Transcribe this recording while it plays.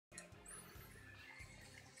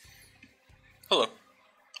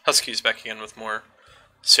Huskies back again with more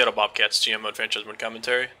Seattle Bobcats GM mode franchise mode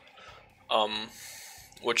commentary.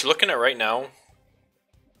 What you're looking at right now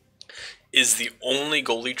is the only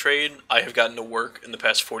goalie trade I have gotten to work in the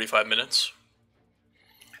past 45 minutes.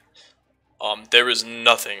 There is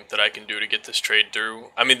nothing that I can do to get this trade through.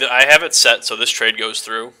 I mean, I have it set so this trade goes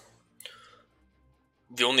through.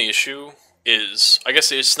 The only issue is, I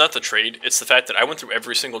guess it's not the trade, it's the fact that I went through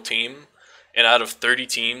every single team, and out of 30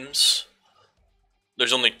 teams,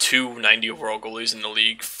 there's only two 90 overall goalies in the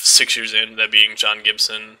league 6 years in, that being John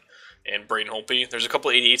Gibson and Braden Holtby. There's a couple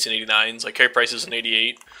 88s and 89s, like Carey Price is an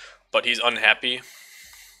 88, but he's unhappy.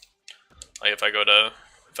 Like if I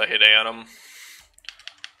hit A on him,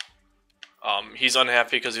 he's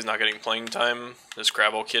unhappy because he's not getting playing time. This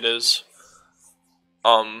Gravel kid is.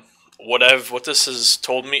 What this has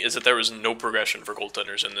told me is that there was no progression for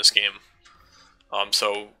goaltenders in this game.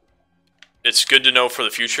 So it's good to know for the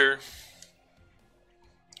future.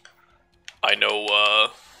 I know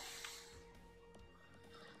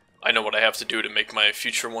what I have to do to make my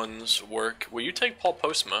future ones work. Will you take Paul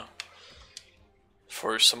Postma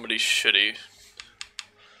for somebody shitty?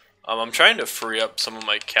 I'm trying to free up some of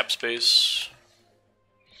my cap space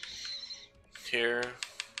here.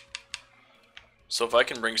 So if I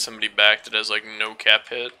can bring somebody back that has like no cap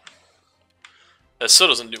hit, that still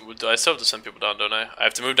doesn't do. I still have to send people down, don't I? I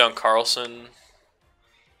have to move down Carlson.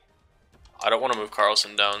 I don't want to move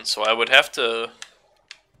Carlson down, so I would have to.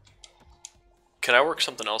 Can I work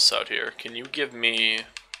something else out here? Can you give me?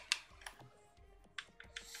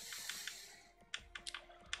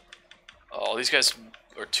 Oh, these guys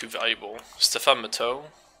are too valuable. Stefan Matteau.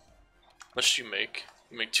 How much do you make?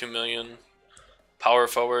 You make 2 million. Power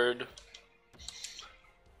forward.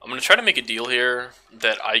 I'm gonna try to make a deal here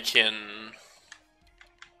that I can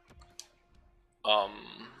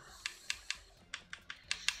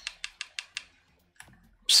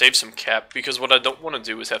save some cap, because what I don't want to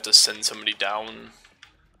do is have to send somebody down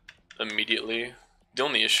immediately. The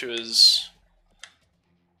only issue is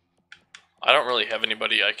I don't really have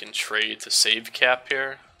anybody I can trade to save cap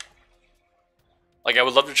here. Like, I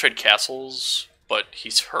would love to trade Castles, but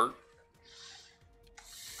he's hurt.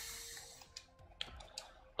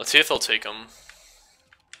 Let's see if they'll take him.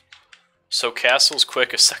 So Castle's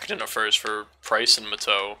quick, a second and a first for Price and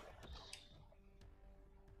Matteau.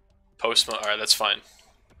 Postma, alright, that's fine.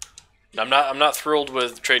 I'm not thrilled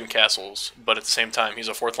with trading Castles, but at the same time, he's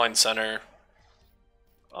a fourth line center.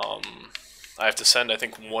 I have to send, I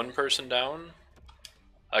think, one person down.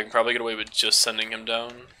 I can probably get away with just sending him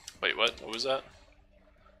down. Wait, what? What was that?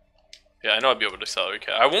 Yeah, I know I'd be over the salary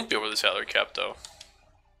cap. I won't be over the salary cap, though.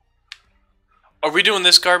 Are we doing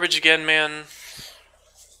this garbage again, man?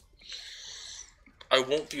 I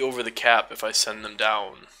won't be over the cap if I send them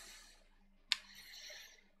down.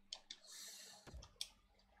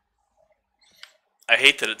 I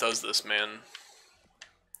hate that it does this, man.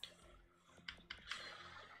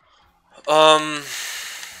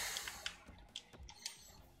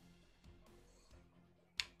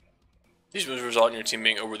 These moves result in your team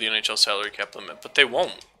being over the NHL salary cap limit, but they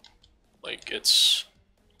won't. Like, it's...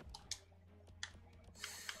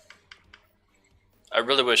 I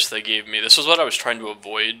really wish they gave me... This was what I was trying to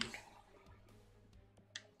avoid.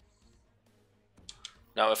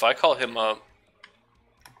 Now, if I call him up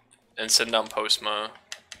and send down Postma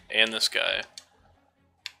and this guy...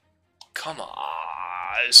 Come on.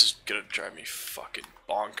 This is gonna drive me fucking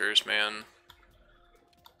bonkers, man.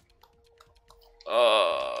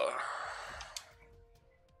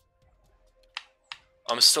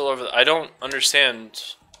 I'm still over I don't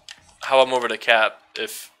understand how I'm over the cap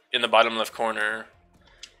if in the bottom left corner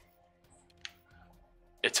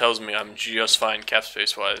it tells me I'm just fine cap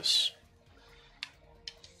space wise.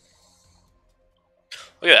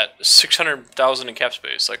 Look at that, 600,000 in cap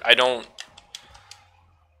space. Like, I don't.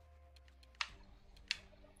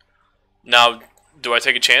 Now, do I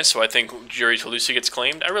take a chance? So I think Jiri Tolusi gets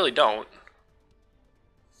claimed? I really don't.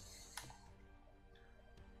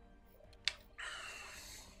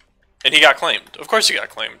 And he got claimed. Of course he got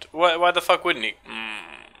claimed. Why the fuck wouldn't he?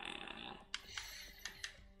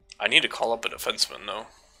 I need to call up a defenseman, though.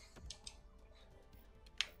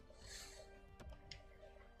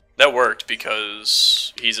 That worked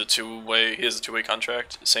because he's a two-way. He has a two-way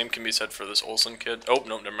contract. Same can be said for this Olsen kid. Oh,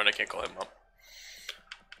 no, never mind. I can't call him up.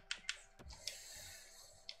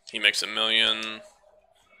 He makes $1 million.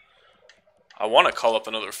 I want to call up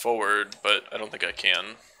another forward, but I don't think I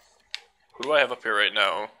can. Who do I have up here right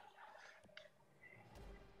now?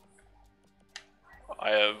 I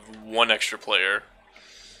have one extra player.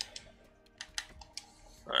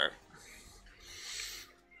 Alright.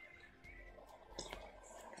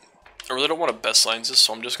 I really don't want to best lines this,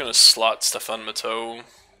 so I'm just going to slot Stefan Matteau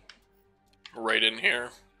right in here.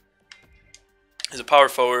 He's a power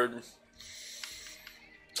forward.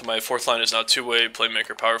 So my fourth line is now two-way,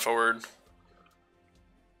 playmaker, power forward.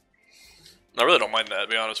 I really don't mind that, to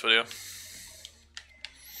be honest with you.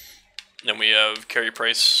 Then we have Carey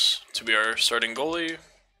Price to be our starting goalie.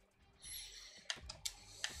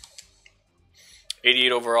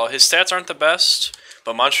 88 overall. His stats aren't the best,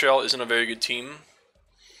 but Montreal isn't a very good team.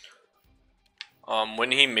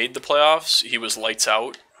 When he made the playoffs, he was lights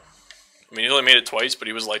out. I mean, he only made it twice, but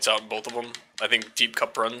he was lights out in both of them. I think deep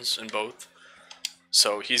cup runs in both.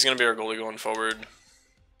 So he's going to be our goalie going forward.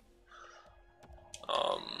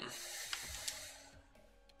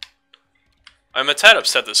 I'm a tad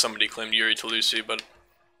upset that somebody claimed Yuri Toulouse, but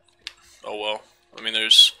oh well. I mean,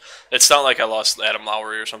 it's not like I lost Adam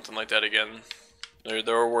Lowry or something like that again. There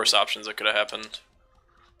were worse options that could have happened.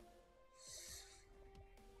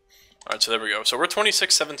 Alright, so there we go. So we're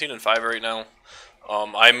 26, 17, and 5 right now.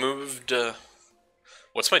 I moved...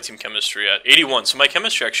 what's my team chemistry at? 81. So my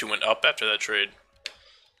chemistry actually went up after that trade.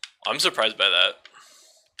 I'm surprised by that.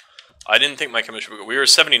 I didn't think my chemistry would go. We were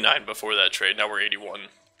 79 before that trade. Now we're 81.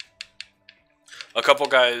 A couple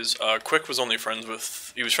guys. Quick was only friends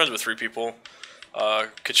with... He was friends with 3 people.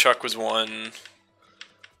 Kachuk was one.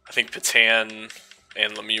 I think Patan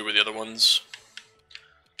and Lemieux were the other ones.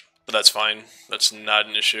 But that's fine. That's not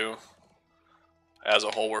an issue. As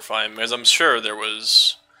a whole, we're fine. As I'm sure there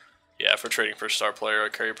was... Yeah, for trading for a star player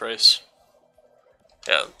at Carey Price.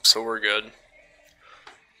 Yeah, so we're good.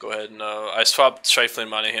 Go ahead and... I swapped Scheifele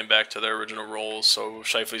and Monahan back to their original roles, so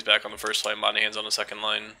Scheifele's back on the first line, Monahan's on the second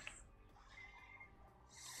line.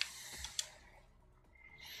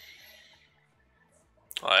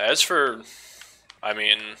 As for... I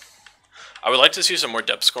mean... I would like to see some more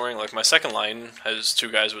depth scoring. Like, my second line has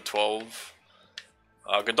 2 guys with 12.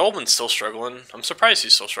 Godolman's still struggling. I'm surprised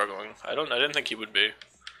he's still struggling. I didn't think he would be.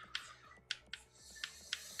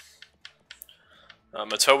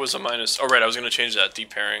 Matteau was a minus. Oh right, I was gonna change that deep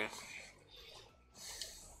pairing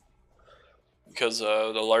because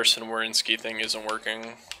the Larson-Werenski thing isn't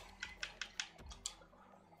working.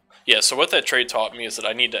 Yeah, so what that trade taught me is that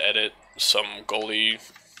I need to edit some goalie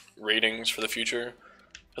ratings for the future.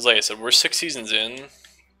 Because like I said, we're 6 seasons in,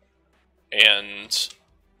 and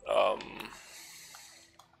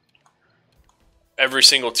every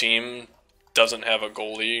single team doesn't have a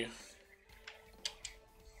goalie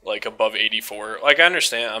like above 84. Like, I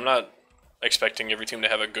understand, I'm not expecting every team to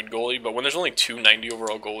have a good goalie, but when there's only 2 90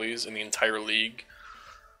 overall goalies in the entire league,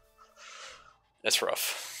 that's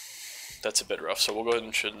rough. That's a bit rough. So we'll go ahead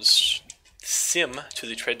and should sim to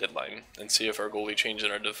the trade deadline and see if our goalie change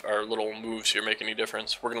and our little moves here make any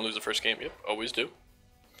difference. We're going to lose the first game. Yep, always do.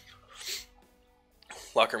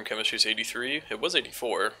 Locker room chemistry is 83. It was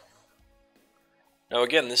 84. Now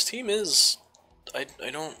again, this team is...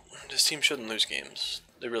 This team shouldn't lose games.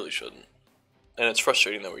 They really shouldn't. And it's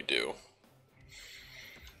frustrating that we do.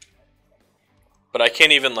 But I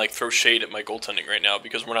can't even, like, throw shade at my goaltending right now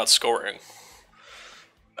because we're not scoring.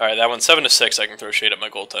 Alright, that one's 7-6. I can throw shade at my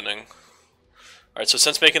goaltending. Alright, so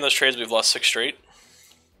since making those trades, we've lost 6 straight.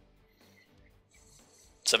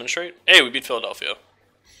 7 straight? Hey, we beat Philadelphia.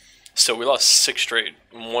 Still, we lost 6 straight.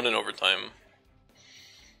 1 in overtime.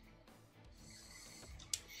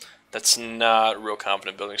 That's not real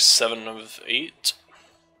confident building. 7 of 8.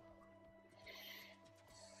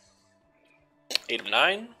 8 of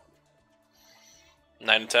 9.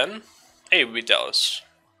 9 of 10. Hey, we beat Dallas.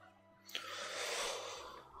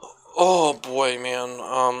 Oh boy, man.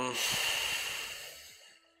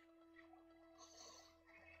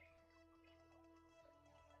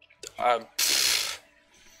 I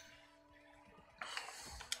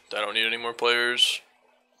don't need any more players.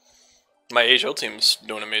 My AHL team's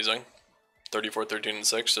doing amazing. 34, 13, and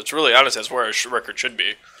 6. It's really honest, that's where our record should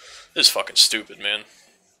be. This is fucking stupid, man.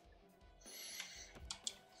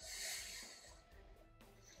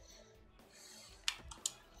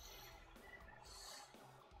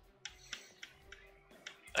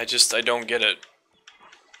 I don't get it.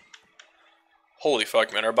 Holy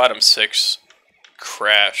fuck, man. Our bottom 6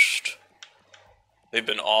 crashed. They've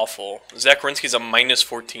been awful. Zach Werenski's a minus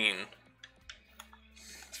 14.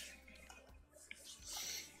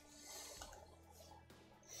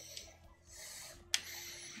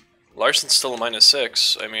 Larson's still a minus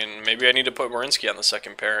 6. I mean, maybe I need to put Werenski on the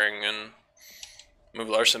second pairing and move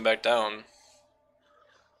Larson back down.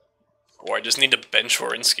 Or I just need to bench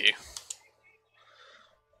Werenski.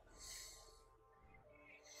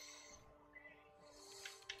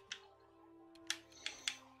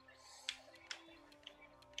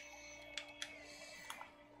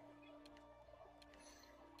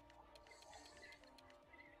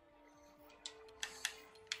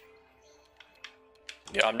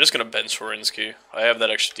 Yeah, I'm just gonna bench Warinsky. I have that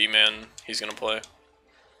extra D-man. He's gonna play.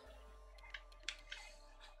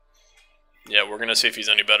 Yeah, we're gonna see if he's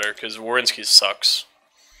any better, because Warinsky sucks.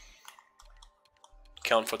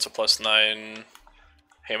 Countfoot's a +9.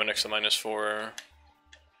 Hamanek's a -4.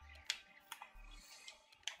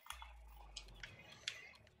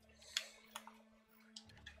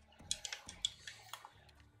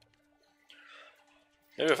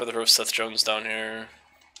 Maybe if I throw Seth Jones down here,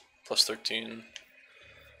 +13.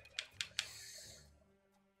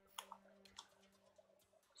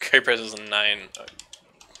 Carey Price is a 9.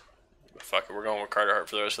 Fuck it, we're going with Carter Hart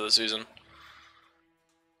for the rest of the season.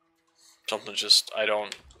 Something just I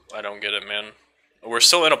don't get it, man. We're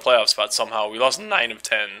still in a playoff spot somehow. We lost 9 of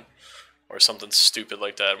 10 or something stupid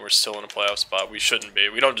like that, and we're still in a playoff spot. We shouldn't be.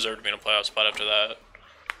 We don't deserve to be in a playoff spot after that.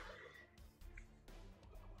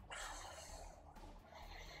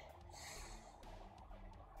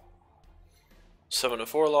 Seven to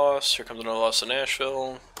 4 loss. Here comes another loss to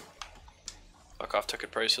Nashville. Fuck off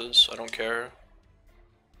ticket prices. I don't care.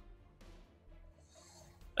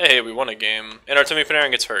 Hey, we won a game. And Artemi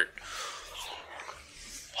Panarin gets hurt.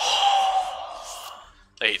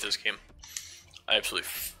 I hate this game. I absolutely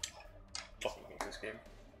fucking hate this game.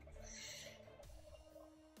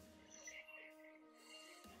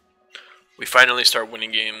 We finally start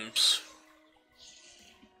winning games.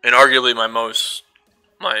 And arguably my most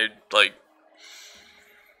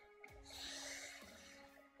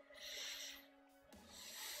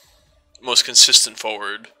consistent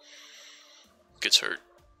forward gets hurt.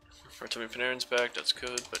 Artemi Panarin's back, that's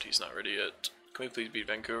good, but he's not ready yet. Can we please beat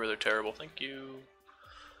Vancouver? They're terrible, thank you.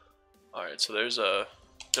 Alright, so there's a...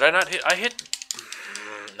 Did I not hit? I hit...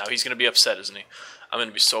 Now he's gonna be upset, isn't he? I'm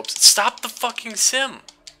gonna be so upset. Stop the fucking sim!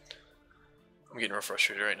 I'm getting real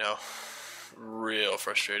frustrated right now. Real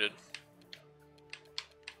frustrated.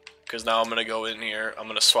 Because now I'm gonna go in here, I'm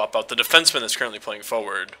gonna swap out the defenseman that's currently playing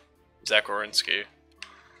forward, Zach Werenski.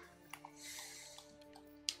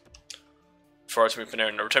 For Artemi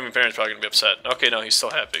Panarin. Artemi Panarin's probably gonna be upset. Okay, no, he's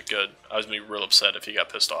still happy. Good. I was gonna be real upset if he got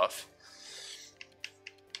pissed off.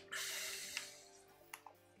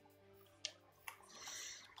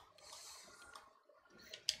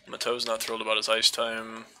 Mateau's not thrilled about his ice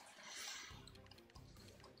time.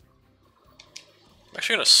 I'm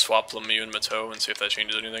actually gonna swap Lemieux and Mateau and see if that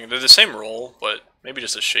changes anything. They're the same role, but maybe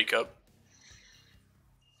just a shake-up.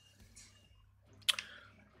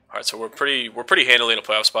 Alright, so we're pretty handily in a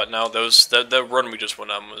playoff spot now. That run we just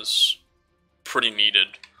went on was pretty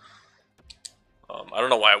needed. I don't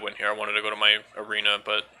know why I went here. I wanted to go to my arena,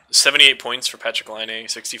 but 78 points for Patrick Laine,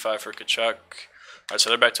 65 for Kachuk. Alright, so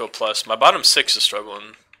they're back to a plus. My bottom 6 is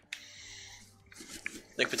struggling.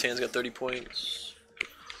 Nick Patan's got 30 points.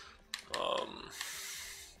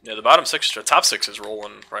 Yeah, the bottom 6, the top 6 is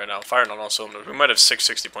rolling right now, firing on all cylinders. We might have 6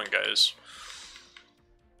 60-point guys.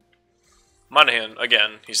 Monahan,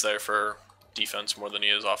 again, he's there for defense more than he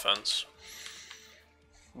is offense.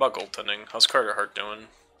 About goaltending, how's Carter Hart doing?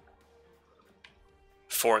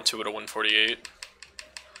 4-2 at a 148.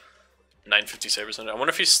 950 save percentage. I wonder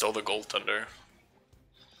if he's still the goaltender.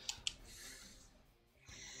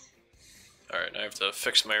 Alright, I have to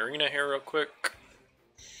fix my arena here real quick.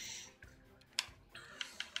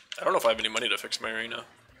 I don't know if I have any money to fix my arena.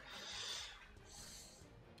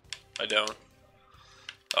 I don't.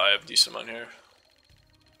 Oh, I have a decent amount here.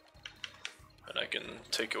 And I can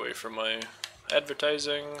take away from my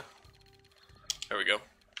advertising. There we go.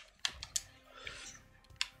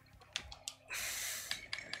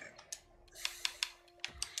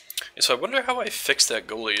 Yeah, so I wonder how I fix that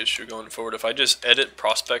goalie issue going forward. If I just edit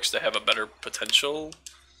prospects to have a better potential.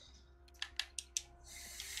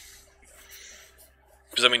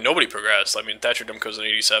 Because, I mean, nobody progressed. I mean, Thatcher Demko's an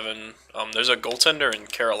 87. There's a goaltender in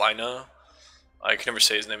Carolina. I can never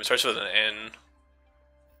say his name. It starts with an N.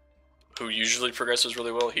 Who usually progresses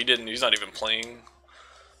really well. He didn't. He's not even playing.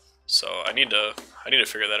 So I need to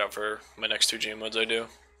figure that out for my next 2 GM modes I do.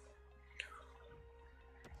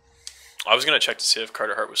 I was gonna check to see if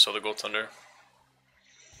Carter Hart was still the goaltender.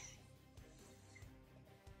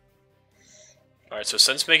 All right. So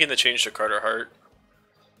since making the change to Carter Hart,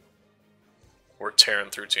 we're tearing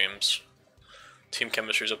through teams. Team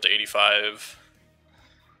chemistry's up to 85.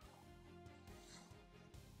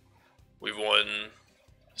 We've won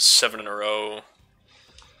 7 in a row.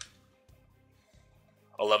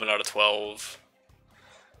 11 out of 12.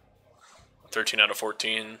 13 out of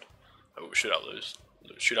 14. Oh, shootout lose.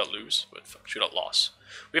 Shootout lose? What the fuck? Shootout loss.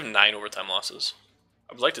 We have 9 overtime losses.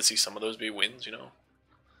 I would like to see some of those be wins, you know?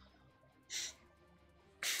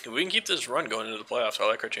 If we can keep this run going into the playoffs, I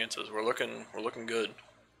like our chances. We're looking good.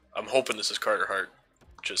 I'm hoping this is Carter Hart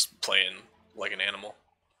just playing like an animal.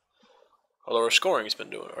 Although our scoring's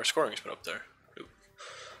been up there. Oop.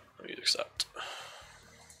 Let me accept.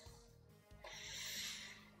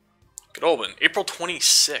 Good old one. April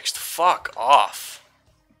 26th. Fuck off.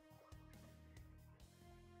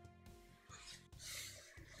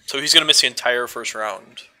 So he's gonna miss the entire first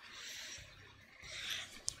round.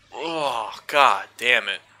 Oh, god damn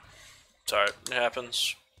it. Sorry, it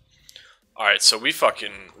happens. Alright, so we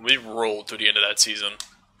rolled through the end of that season.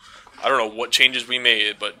 I don't know what changes we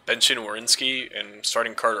made, but benching Werenski and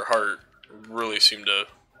starting Carter Hart really seemed to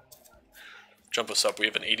jump us up. We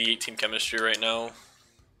have an 88 team chemistry right now.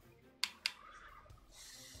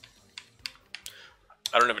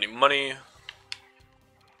 I don't have any money.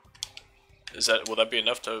 Will that be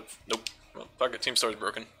enough to? Nope. Well, fuck it, team store's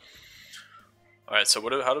broken. All right, so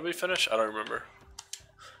how did we finish? I don't remember.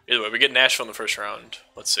 Either way, we get Nashville in the first round.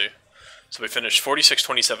 Let's see. So we finished 46,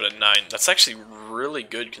 27, and 9. That's actually really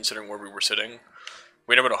good considering where we were sitting.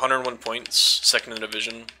 We ended up at 101 points, second in the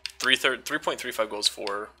division. 3.35 goals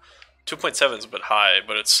for. 2.7 is a bit high,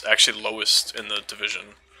 but it's actually lowest in the division.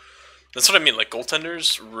 That's what I mean. Like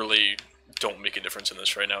goaltenders really don't make a difference in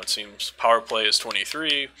this right now. It seems power play is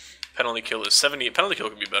 23, penalty kill is 70. Penalty kill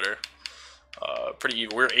could be better. Pretty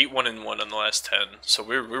even. We're 8-1-1 in the last 10, so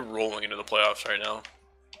we're rolling into the playoffs right now.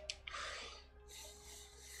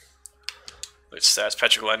 Let's stats.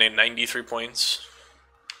 Patrick Laine, 93 points,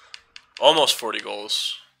 almost 40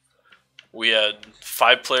 goals. We had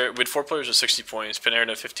 4 players with 60 points. Panarin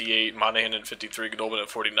at 58, Monahan at 53, Godolphin at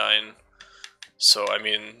 49. So I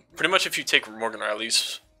mean, pretty much if you take Morgan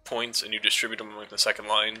Rielly's points and you distribute them among the second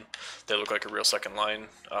line, they look like a real second line.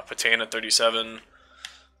 Patan at 37.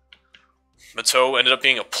 Mateau ended up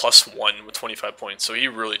being a +1 with 25 points, so he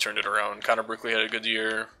really turned it around. Connor Brickley had a good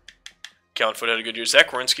year. Callan Foote had a good year.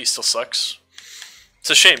 Zach Werenski still sucks. It's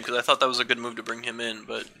a shame because I thought that was a good move to bring him in,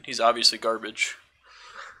 but he's obviously garbage.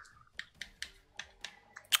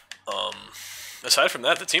 Aside from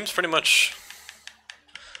that, the team's pretty much.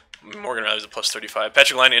 Morgan Rielly's a +35.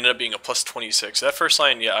 Patrick Laine ended up being a +26. That first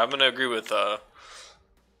line, yeah, I'm gonna agree with my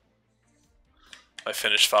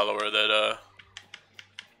Finnish follower that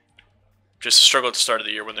just struggled at the start of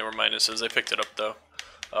the year when they were minuses. They picked it up though.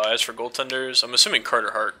 As for goaltenders, I'm assuming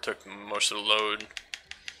Carter Hart took most of the load.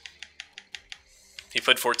 He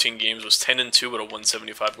played 14 games, was 10-2 with a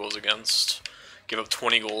 175 goals against. Gave up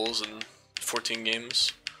 20 goals in 14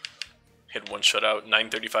 games. Hit 1 shutout,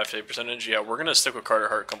 935 save percentage. Yeah, we're gonna stick with Carter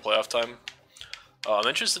Hart come playoff time. I'm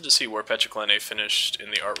interested to see where Patrick Laine finished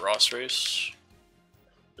in the Art Ross race.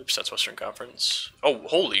 Oops, that's Western Conference. Oh,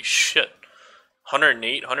 holy shit.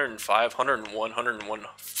 108, 105, 101, 101,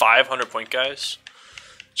 500 point guys.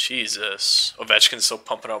 Jesus. Ovechkin's still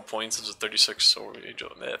pumping out points as a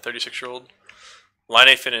 36-year-old.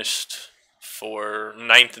 Laine finished for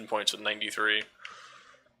 9th in points with 93.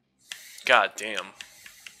 God damn.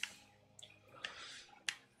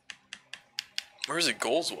 Where is it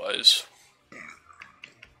goals-wise?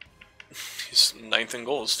 He's 9th in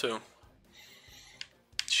goals, too.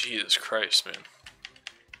 Jesus Christ, man.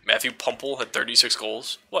 Matthew Pumple had 36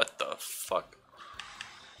 goals. What the fuck?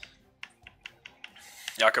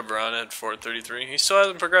 Jakob Vrana had 433. He still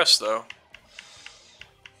hasn't progressed, though.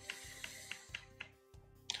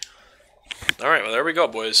 Alright, well, there we go,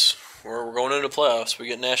 boys. We're going into the playoffs. We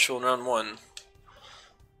get Nashville in round 1.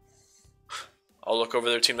 I'll look over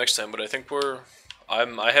their team next time, but I think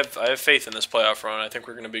I have faith in this playoff run. I think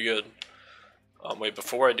we're going to be good. Wait,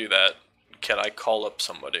 before I do that, can I call up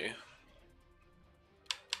somebody?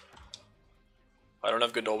 I don't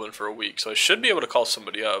have Godolphin for a week, so I should be able to call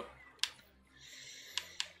somebody up.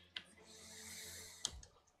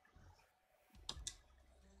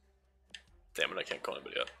 Damn it, I can't call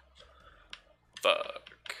anybody up.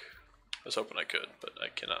 Fuck. I was hoping I could, but I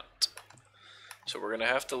cannot. So we're going to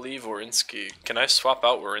have to leave Werenski. Can I swap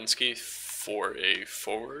out Werenski for a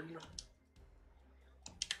forward?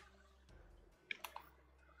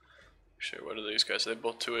 Sure, what are these guys? Are they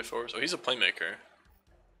both two-way forwards? Oh, he's a playmaker.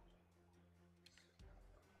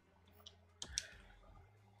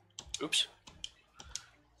 Oops.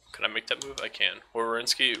 Can I make that move? I can. Or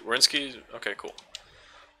Werenski, okay, cool.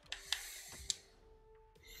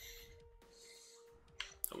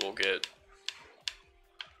 And we'll get...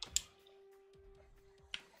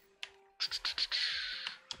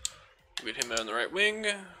 We'll get him out on the right wing,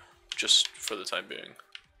 just for the time being.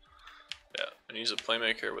 Yeah, and he's a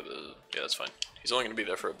playmaker with a... Yeah, that's fine. He's only going to be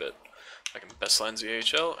there for a bit. I can best lines the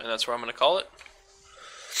AHL, and that's where I'm going to call it.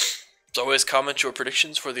 As always, comment your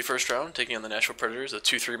predictions for the first round, taking on the Nashville Predators, a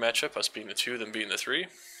 2-3 matchup, us being the 2, them being the 3.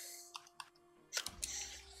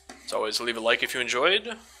 As always, leave a like if you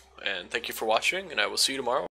enjoyed, and thank you for watching, and I will see you tomorrow.